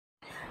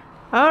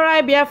All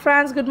right, dear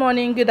friends, good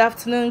morning, good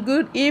afternoon,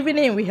 good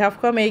evening. We have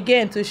come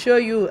again to show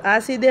you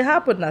as it dey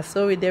happen na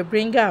so we dey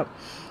bring am.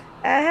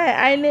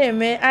 I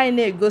na-eme, I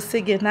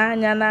na-egosi gị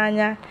n'anya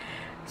n'anya.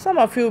 Some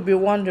of you will be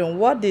wondering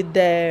what did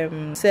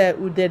say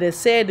Udele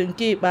said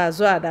nke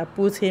ikpeazụ a that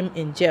put him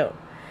in jail.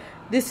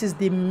 This is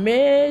the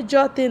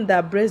major thing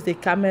that breaks the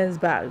camel's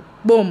back.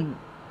 Boom.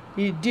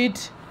 He did.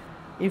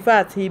 In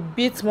fact, he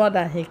beat more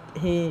than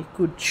he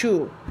could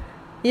chew.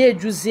 Ihe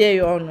juzie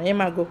ya ọnụ,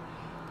 ịmago.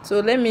 So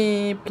let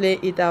me play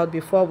it out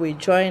before we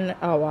join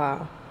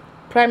our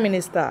Prime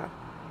Minister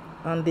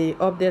on the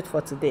update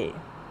for today.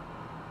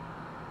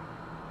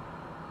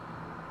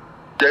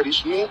 There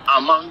is no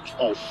amount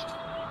of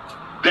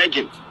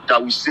begging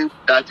that will save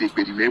that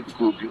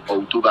Ebuka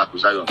or Utoba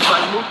Akusayon. If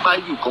I not buy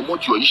you, come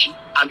out your issue,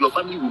 and your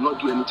family will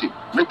not do anything.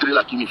 Make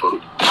trailer kill me for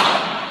it.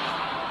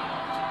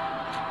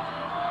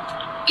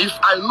 If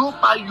I not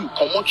buy you,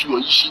 come out your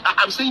issue.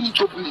 I'm saying it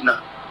openly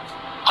now.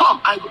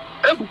 Come,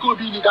 Ebuka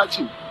be in that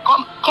team.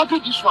 Come, copy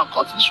this one,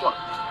 cut this one.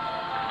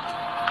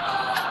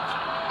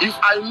 If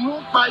I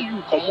not buy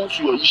you, come out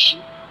your issue,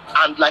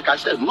 and like I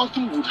said,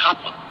 nothing would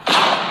happen.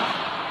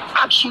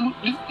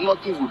 Absolutely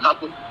nothing would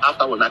happen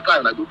after when I cry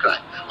and I go cry.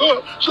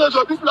 Oh,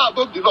 so people are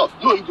above the law.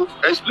 No, you go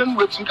explain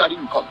what you carry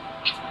you come.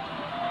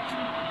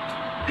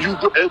 You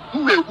go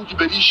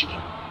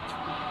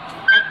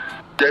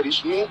there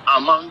is no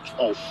amount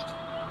of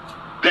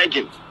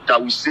begging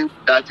that will save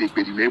that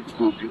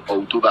Ebuka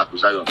or Utoba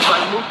Akusayon. If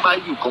I not buy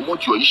you, come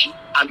out your issue,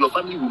 and your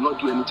family will not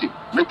do anything.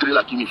 Make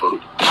trailer kill me for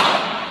it.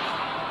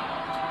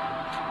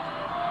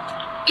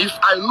 If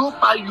I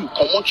not buy you,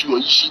 come out your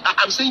issue.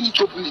 I'm saying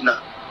it openly now.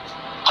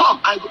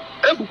 Come,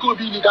 Ebuka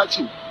be in that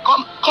team.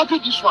 Come, copy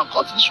this one,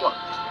 cut this one.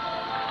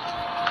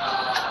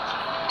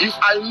 If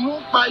I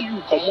not buy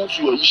you, come out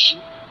your issue,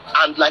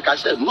 and like I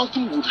said,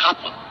 nothing would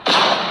happen.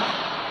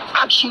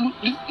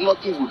 Absolutely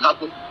nothing would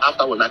happen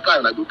after when I cry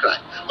and I go cry.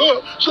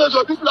 Oh,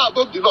 so people are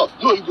above the law.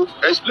 No, you go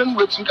explain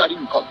what you carry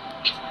you come.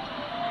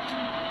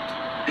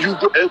 You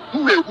go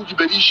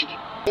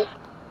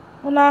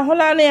Una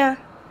hulania.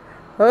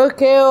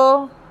 Okay,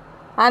 oh.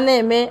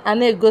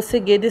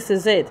 This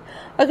is it.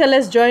 Okay,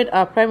 let's join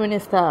our Prime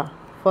Minister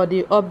for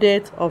the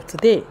update of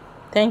today.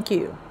 Thank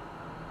you.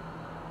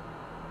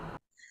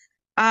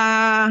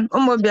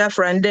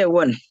 Biafra day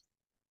one.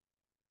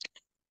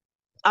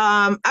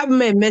 I'm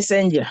a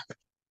messenger.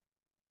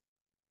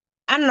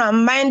 And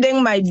I'm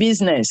minding my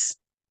business.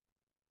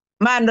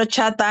 Man no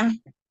chatter.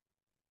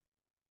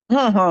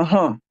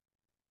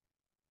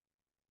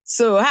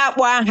 So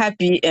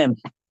happy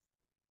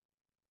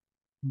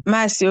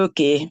Masị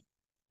okay.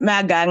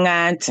 Ma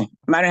ga-aṅa ntị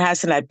mara ha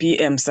sị na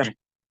PM sịrị.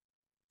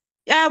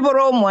 Ya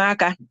bụrụ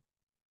ụmụaka,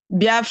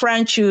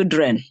 Biafran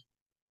children,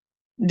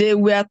 they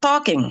were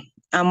talking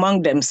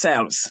among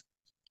themselves.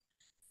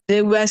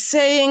 They were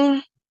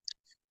saying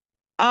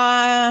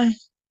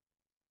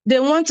they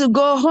want to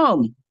go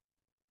home.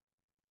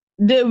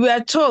 They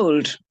were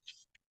told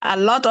a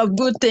lot of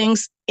good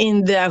things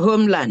in their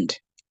homeland.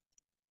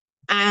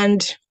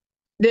 And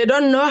they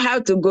don't know how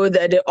to go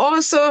there. They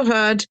also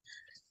heard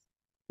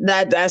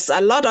that there's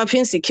a lot of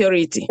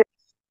insecurity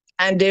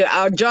and they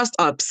are just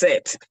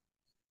upset.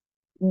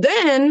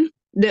 Then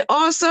they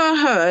also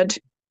heard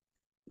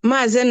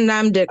Mazen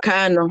Nnamdi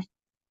Kanu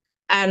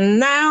and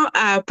now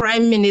our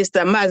Prime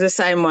Minister Mazen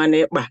Simon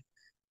Ekpa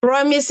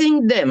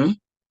promising them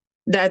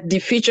that the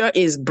future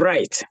is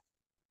bright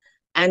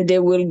and they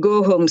will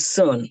go home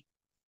soon.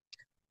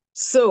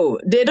 So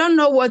they don't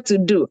know what to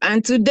do.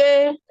 And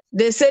today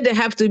they say they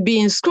have to be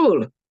in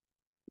school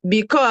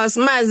because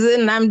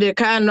Mazen Nnamdi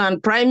Kanu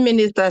and Prime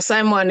Minister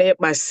Simon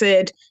Ekpa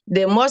said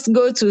they must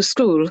go to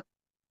school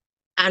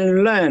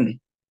and learn.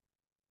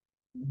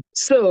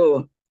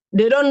 So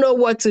they don't know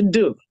what to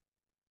do.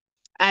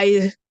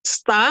 I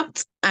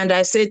stopped and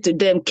I said to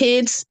them,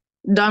 kids,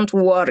 don't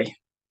worry.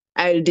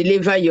 I'll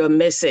deliver your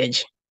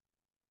message.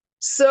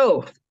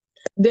 So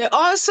they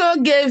also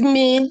gave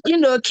me,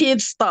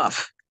 kid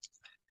stuff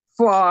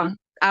for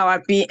our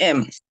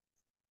PM.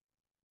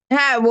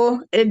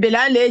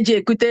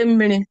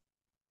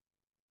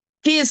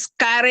 Kids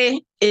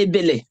carry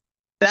ebele.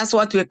 That's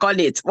what we call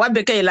it. What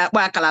became like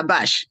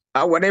calabash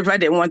or whatever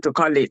they want to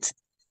call it.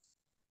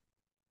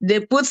 They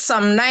put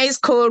some nice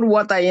cold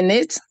water in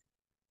it.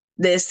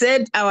 They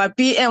said our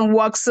PM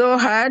worked so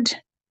hard,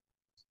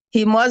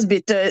 he must be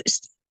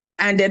thirsty,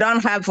 and they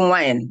don't have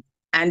wine,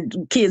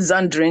 and kids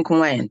don't drink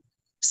wine.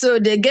 So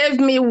they gave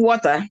me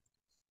water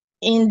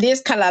in this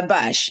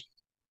calabash.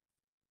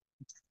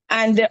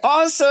 And they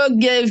also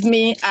gave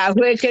me a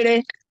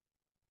huekere.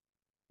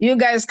 You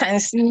guys can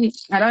see,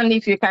 I don't know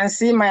if you can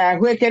see my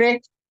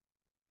huekere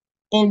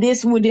in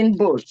this wooden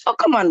bowl. Oh,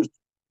 come on.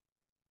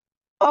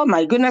 Oh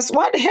my goodness,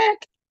 what the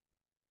heck?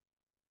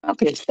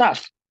 Okay, stop.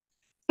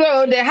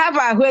 So they have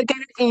a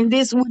huekere in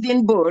this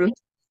wooden bowl.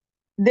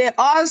 They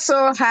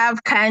also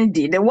have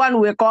candy, the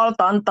one we call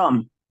Tom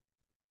Tom.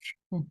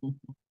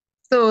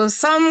 So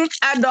some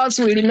adults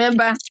will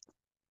remember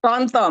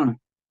Tom Tom.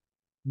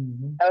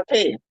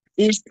 Okay,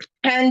 it's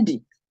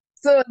candy.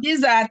 So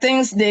these are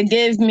things they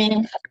gave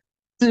me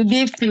to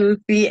give to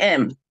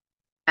PM.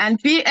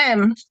 And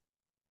PM,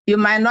 you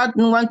might not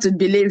want to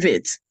believe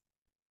it.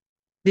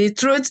 The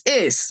truth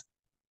is,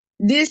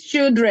 these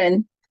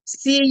children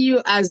see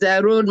you as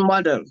their role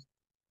model.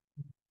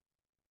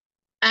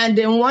 And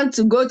they want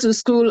to go to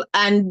school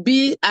and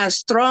be as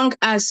strong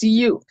as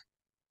you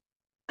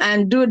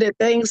and do the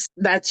things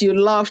that you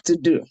love to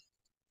do.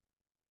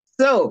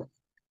 So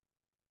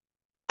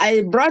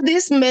I brought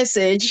this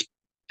message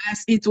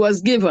as it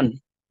was given.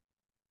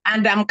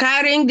 And I'm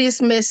carrying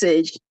this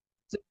message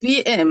to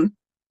PM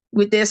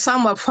with a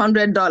sum of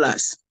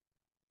 $100.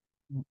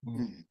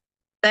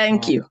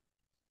 Thank you.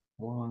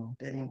 Wow,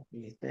 thank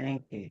you,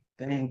 thank you,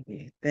 thank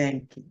you,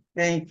 thank you,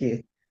 thank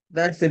you.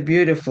 That's a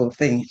beautiful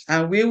thing.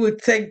 And we will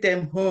take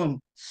them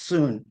home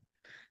soon.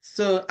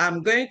 So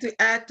I'm going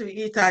to add to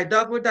it, I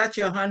doubled that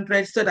your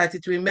 100 so that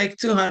it will make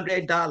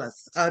 $200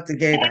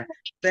 altogether.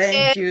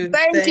 Thank you,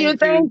 Thank you,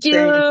 thank you,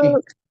 thank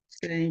you.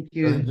 thank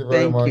you, Thank you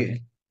very much. you.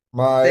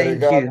 My Thank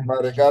regard, you. my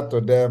regard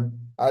to them.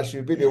 I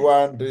should be the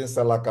one doing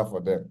salaka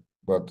for them,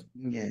 but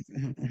Yes.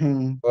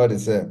 all the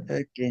same.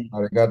 Okay, My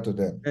regard to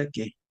them.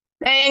 okay.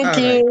 Thank All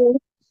right. you.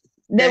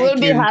 They Thank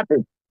will be you. happy.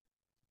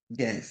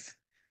 Yes.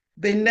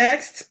 The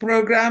next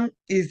program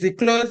is the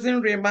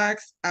closing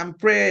remarks and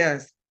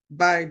prayers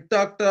by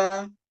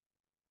Dr.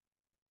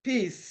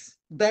 Peace,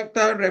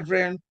 Dr.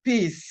 Reverend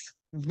Peace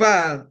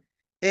Val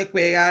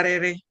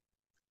Ekwegarere.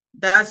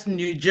 That's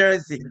New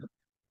Jersey.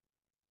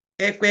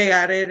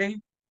 Ekwegarere,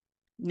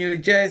 New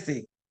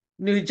Jersey.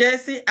 New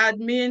Jersey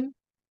admin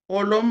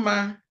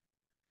Oloma.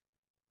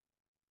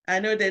 I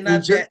know they're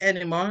not there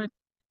anymore.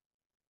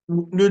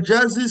 New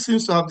Jersey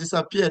seems to have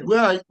disappeared.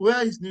 Where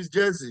is New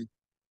Jersey?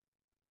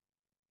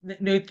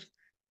 Maybe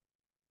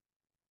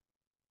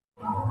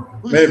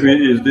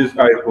it's this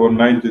iPhone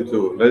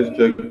 92. Let's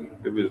check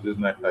if it's this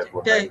next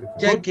iPhone 92.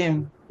 Check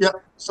him. Yeah,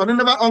 so they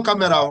never on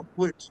camera.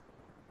 Wait.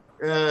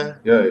 Yeah.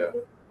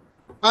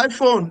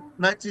 iPhone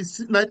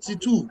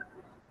 92.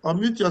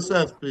 Unmute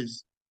yourself,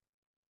 please.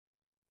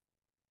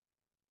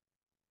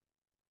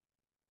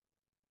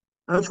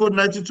 iPhone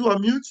 92,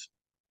 unmute.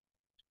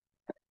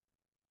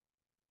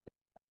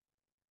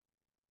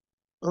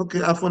 Okay,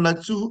 iPhone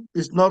 92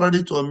 is not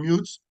ready to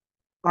unmute.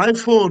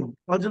 iPhone,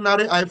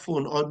 ordinary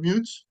iPhone,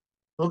 unmute.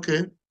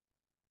 Okay.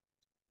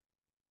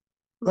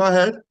 Go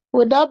ahead.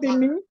 Would that be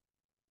me?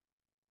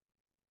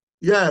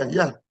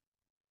 Yeah.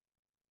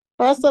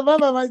 Pastor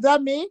Baba, is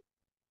that me?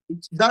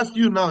 That's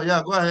you now.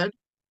 Yeah, go ahead.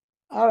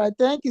 All right,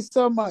 thank you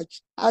so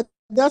much. I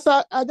just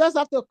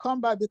have to come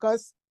back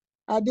because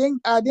I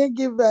didn't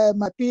give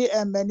my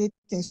PM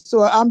anything,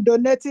 so I'm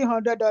donating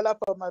 $100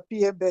 for my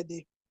PM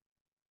birthday.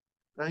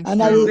 Thank and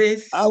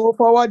you. I will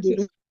forward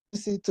the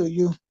receipt to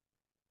you.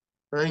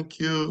 Thank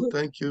you,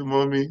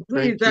 mommy. Who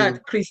is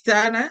that?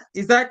 Christiana?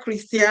 Is that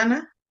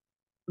Christiana?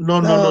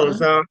 No.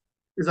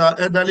 It's our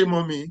elderly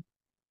mommy.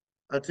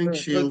 I think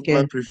she Okay.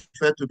 might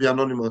prefer to be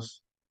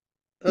anonymous.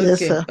 Okay, yes,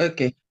 sir.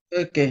 Okay.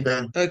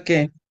 Yeah.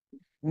 Okay.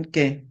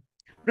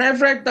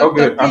 Reverend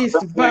Dr. Peace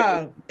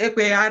Val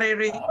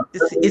Ekwegarere,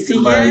 is he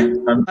here?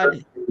 I'm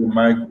sending the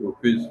mic to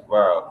Peace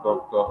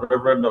Val.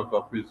 Reverend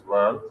Dr. Peace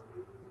Val.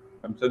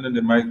 I'm sending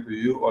the mic to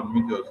you.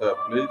 Unmute yourself,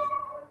 please.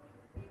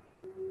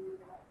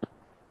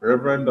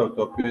 Reverend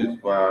Dr. Peace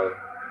Val,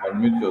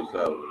 unmute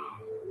yourself.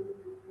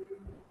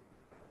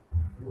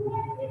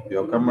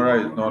 Your camera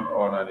is not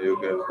on and you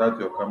can start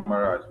your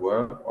camera as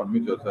well.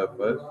 Unmute yourself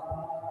first.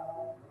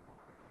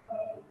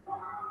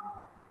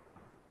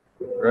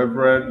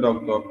 Reverend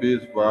Dr.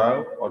 Peace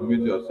Val,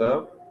 unmute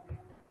yourself.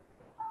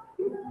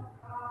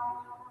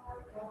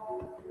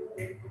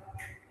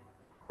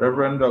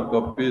 Reverend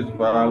Dr. Peace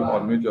Val,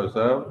 unmute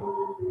yourself.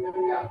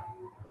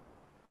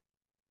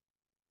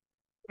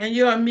 Can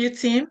you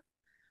unmute him?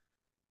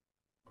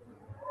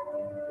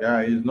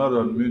 Yeah, he's not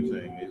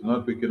unmuting. He's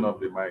not picking up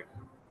the mic.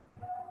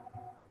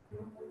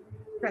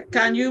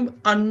 Can you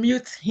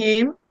unmute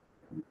him?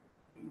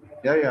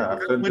 Yeah.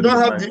 We don't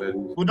have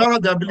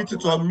the ability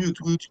to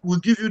unmute. We'll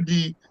give you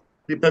the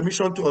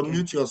permission to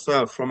unmute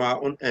yourself from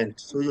our own end.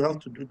 So you have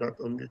to do that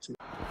unmuting.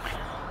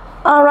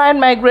 All right,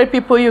 my great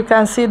people, you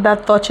can see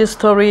that touchy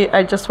story.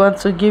 I just want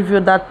to give you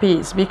that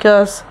piece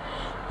because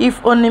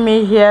if only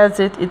me hears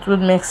it, it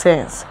would make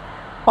sense.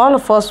 All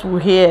of us will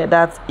hear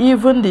that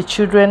even the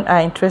children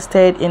are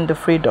interested in the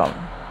freedom.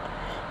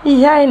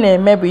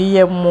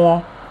 Maybe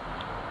more.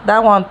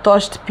 That one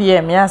touched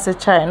PM. Yes, a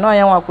child. No,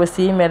 I want to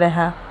see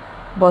her.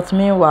 But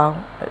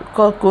meanwhile,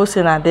 goes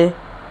in a day.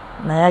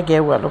 Naya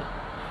get well.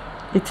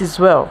 It is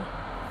well.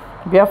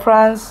 Dear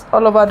friends,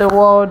 all over the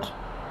world,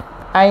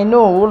 I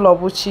know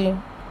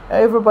Ulabuchi,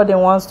 everybody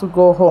wants to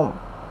go home.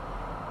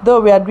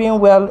 Though we are doing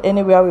well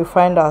anywhere we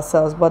find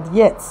ourselves, but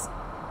yet,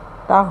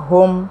 that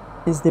home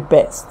is the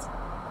best.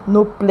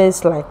 No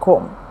place like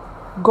home.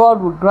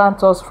 God will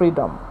grant us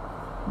freedom.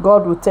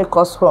 God will take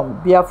us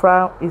home.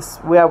 Biafra is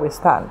where we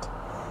stand.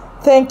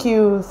 Thank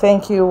you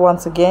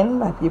once again,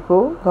 my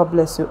people. God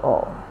bless you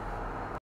all.